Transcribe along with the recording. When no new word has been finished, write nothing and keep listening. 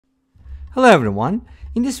Hello everyone.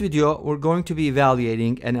 In this video, we're going to be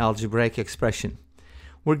evaluating an algebraic expression.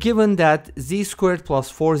 We're given that z squared plus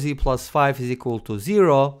 4z plus 5 is equal to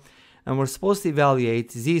 0, and we're supposed to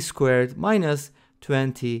evaluate z squared minus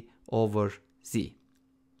 20 over z.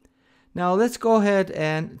 Now let's go ahead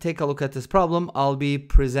and take a look at this problem. I'll be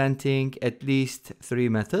presenting at least 3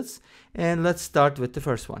 methods, and let's start with the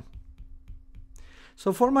first one.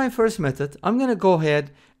 So for my first method, I'm going to go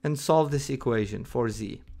ahead and solve this equation for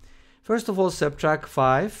z. First of all, subtract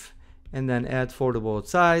 5 and then add 4 to both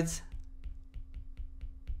sides.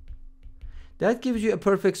 That gives you a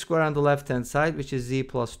perfect square on the left hand side, which is z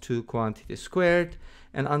plus 2 quantity squared.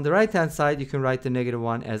 And on the right hand side, you can write the negative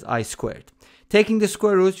 1 as I squared. Taking the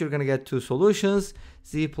square roots, you're going to get 2 solutions.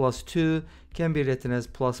 Z plus 2 can be written as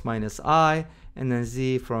plus minus I, and then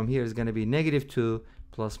z from here is going to be negative 2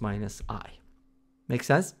 plus minus I. Make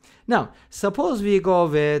sense? Now, suppose we go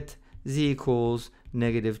with z equals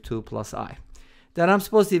negative 2 plus I. Then I'm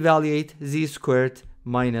supposed to evaluate z squared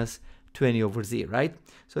minus 20 over z, right?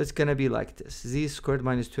 So it's going to be like this. Z squared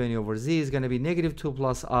minus 20 over z is going to be negative 2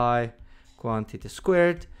 plus I quantity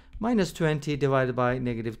squared minus 20 divided by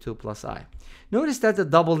negative 2 plus I. Notice that the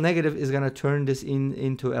double negative is going to turn this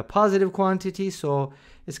into a positive quantity. So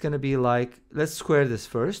it's going to be like, let's square this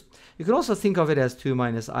first. You can also think of it as 2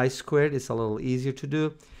 minus I squared. It's a little easier to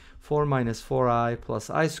do. 4 minus 4i plus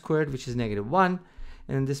I squared, which is negative 1.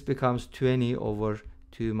 And this becomes 20 over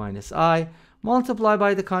 2 minus I. Multiply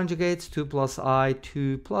by the conjugates, 2 plus I,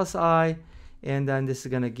 2 plus I. And then this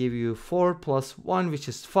is going to give you 4 plus 1, which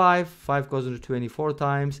is 5. 5 goes into 24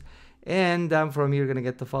 times. And then from here, you're going to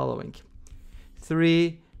get the following.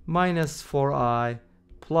 3 minus 4i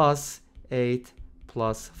plus 8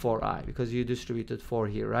 plus 4i, because you distributed 4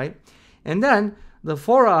 here, right? And then the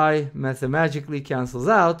 4i mathematically cancels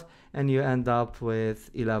out, and you end up with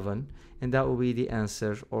 11. And that will be the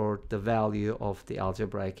answer or the value of the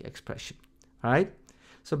algebraic expression. All right?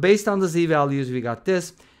 So based on the z values, we got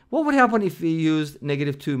this. What would happen if we used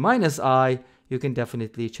negative 2 minus I? You can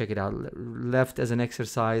definitely check it out. Left as an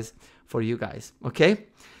exercise for you guys. Okay?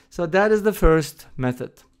 So that is the first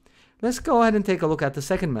method. Let's go ahead and take a look at the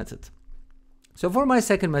second method. So for my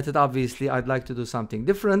second method, obviously, I'd like to do something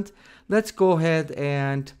different. Let's go ahead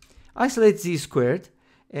and isolate z squared.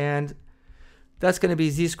 And that's going to be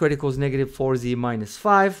z squared equals negative 4z minus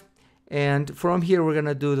 5. And from here, we're going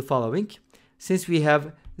to do the following. Since we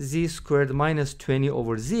have z squared minus 20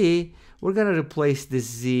 over z, we're going to replace this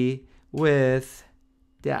z with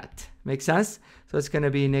that. Make sense? So it's going to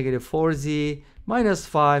be negative 4z minus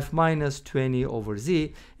 5 minus 20 over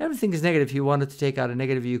z. Everything is negative. If you wanted to take out a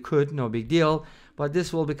negative, you could. No big deal. But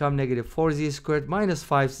this will become negative 4z squared minus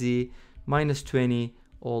 5z minus 20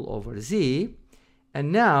 all over z.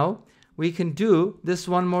 And now we can do this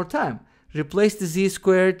one more time. Replace the z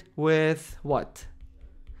squared with what?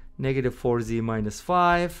 Negative 4z minus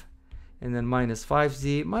 5, and then minus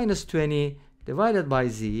 5z minus 20 divided by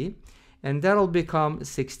z, and that'll become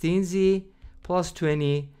 16z plus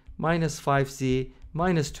 20 minus 5z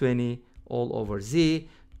minus 20 all over z.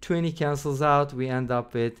 20 cancels out. We end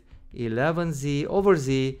up with 11z over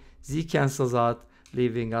z. Z cancels out,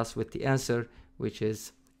 leaving us with the answer, which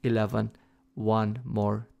is 11. One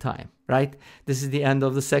more time, right? This is the end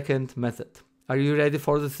of the second method. Are you ready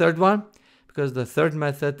for the third one? Because the third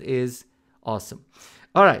method is awesome.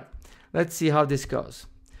 All right, let's see how this goes.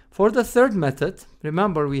 For the third method,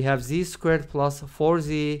 remember we have z squared plus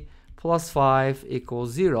 4z plus 5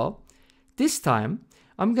 equals 0. This time,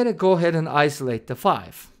 I'm going to go ahead and isolate the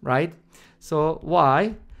 5, right? So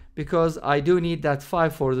why? Because I do need that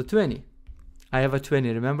 5 for the 20. I have a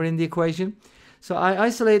 20, remember in the equation? So I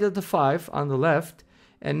isolated the 5 on the left,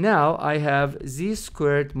 and now I have z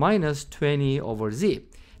squared minus 20 over z.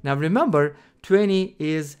 Now remember, 20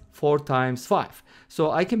 is 4 times 5. So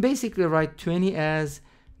I can basically write 20 as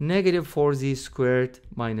negative 4z squared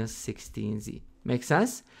minus 16z. Make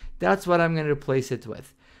sense? That's what I'm going to replace it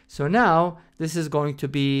with. So now this is going to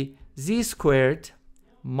be z squared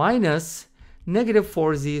minus negative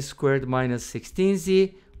 4z squared minus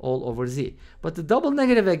 16z all over z. But the double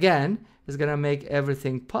negative again is going to make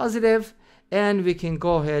everything positive, and we can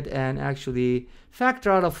go ahead and actually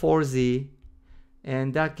factor out a 4z,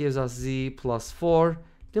 and that gives us z plus 4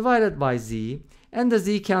 divided by z, and the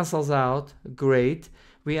z cancels out. Great.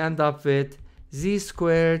 We end up with z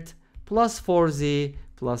squared plus 4z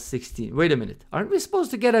plus 16. Wait a minute. Aren't we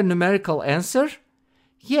supposed to get a numerical answer?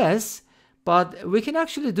 Yes, but we can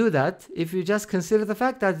actually do that if you just consider the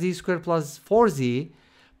fact that z squared plus 4z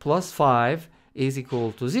plus 5 is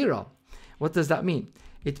equal to 0. What does that mean?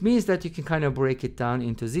 It means that you can kind of break it down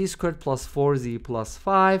into z squared plus 4z plus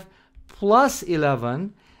 5 plus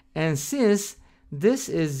 11, And since this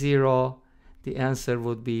is 0, the answer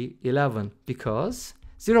would be 11, because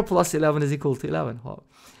 0 plus 11 is equal to 11. Oh,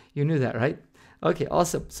 you knew that, right? Okay,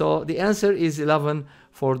 awesome. So the answer is 11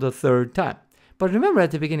 for the third time. But remember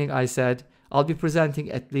at the beginning I said I'll be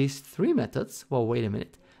presenting at least 3 methods. Well, wait a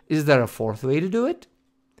minute. Is there a fourth way to do it?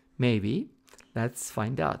 Maybe. Let's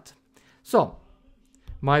find out. So,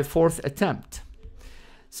 my fourth attempt.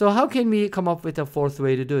 So how can we come up with a fourth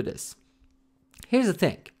way to do this? Here's the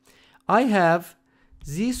thing. I have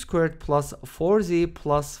z squared plus 4z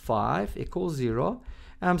plus 5 equals 0.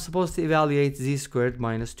 And I'm supposed to evaluate z squared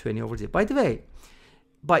minus 20 over z. By the way,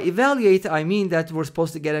 by evaluate, I mean that we're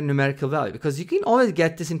supposed to get a numerical value, because you can always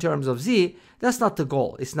get this in terms of z. That's not the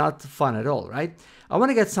goal. It's not fun at all, right? I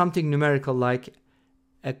want to get something numerical like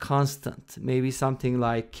a constant, maybe something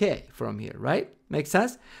like k from here, right? Makes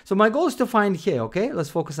sense? So my goal is to find k, okay?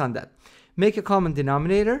 Let's focus on that. Make a common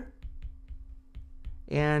denominator,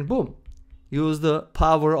 and boom. Use the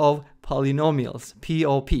power of polynomials,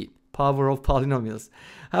 P-O-P, power of polynomials.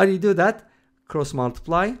 How do you do that? Cross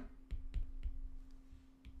multiply.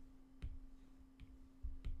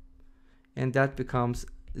 And that becomes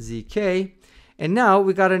zk. And now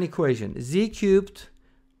we got an equation, z cubed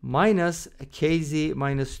minus kz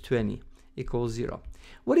minus 20 equals 0.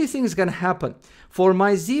 What do you think is going to happen? For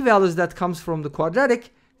my z values that comes from the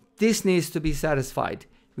quadratic, this needs to be satisfied,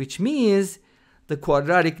 which means the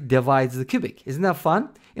quadratic divides the cubic. Isn't that fun?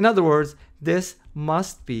 In other words, this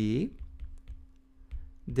must be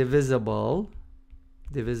divisible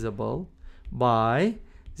by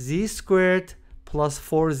z squared plus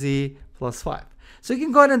 4z plus 5. So you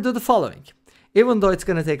can go ahead and do the following. Even though it's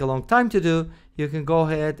going to take a long time to do, you can go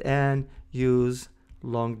ahead and use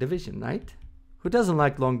long division, right? Who doesn't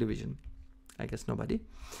like long division? I guess nobody.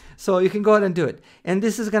 So you can go ahead and do it. And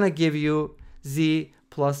this is going to give you z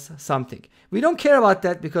plus something. We don't care about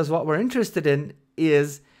that, because what we're interested in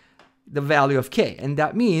is the value of k. And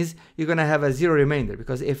that means you're going to have a 0 remainder,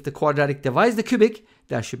 because if the quadratic divides the cubic,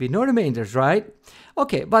 there should be no remainders, right?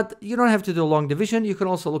 Okay, but you don't have to do long division. You can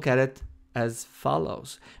also look at it as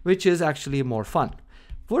follows, which is actually more fun.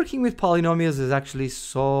 Working with polynomials is actually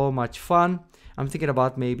so much fun. I'm thinking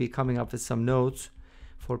about maybe coming up with some notes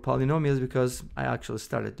for polynomials, because I actually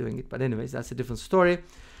started doing it. But anyways, that's a different story.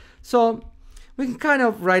 So we can kind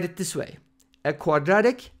of write it this way. A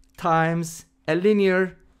quadratic times a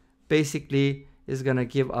linear basically is going to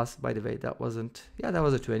give us, by the way, that was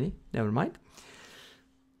a 20. Never mind.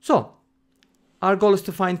 So our goal is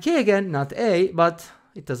to find k again, not a, but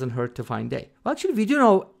it doesn't hurt to find a. Well, actually, we do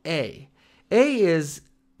know a. A is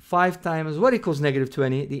 5 times what equals negative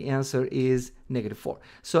 20? The answer is negative 4.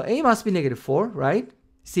 So a must be negative 4, right?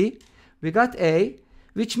 See, we got a,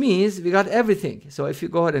 which means we got everything. So if you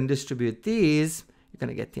go ahead and distribute these, you're going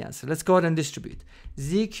to get the answer. Let's go ahead and distribute.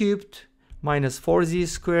 Z cubed minus 4z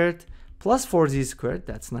squared plus 4z squared,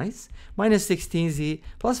 that's nice, minus 16z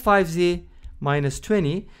plus 5z minus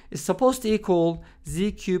 20 is supposed to equal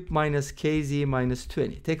z cubed minus kz minus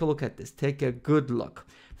 20. Take a look at this. Take a good look.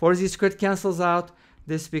 4z squared cancels out.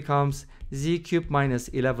 This becomes z cubed minus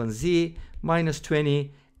 11z minus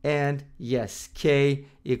 20. And yes, k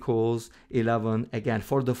equals 11 again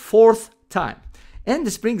for the 4th time. And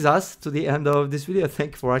this brings us to the end of this video.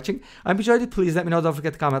 Thank you for watching. I enjoyed it. Please let me know. Don't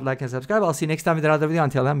forget to comment, like, and subscribe. I'll see you next time with another video.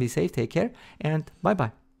 Until then, be safe, take care, and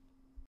bye-bye.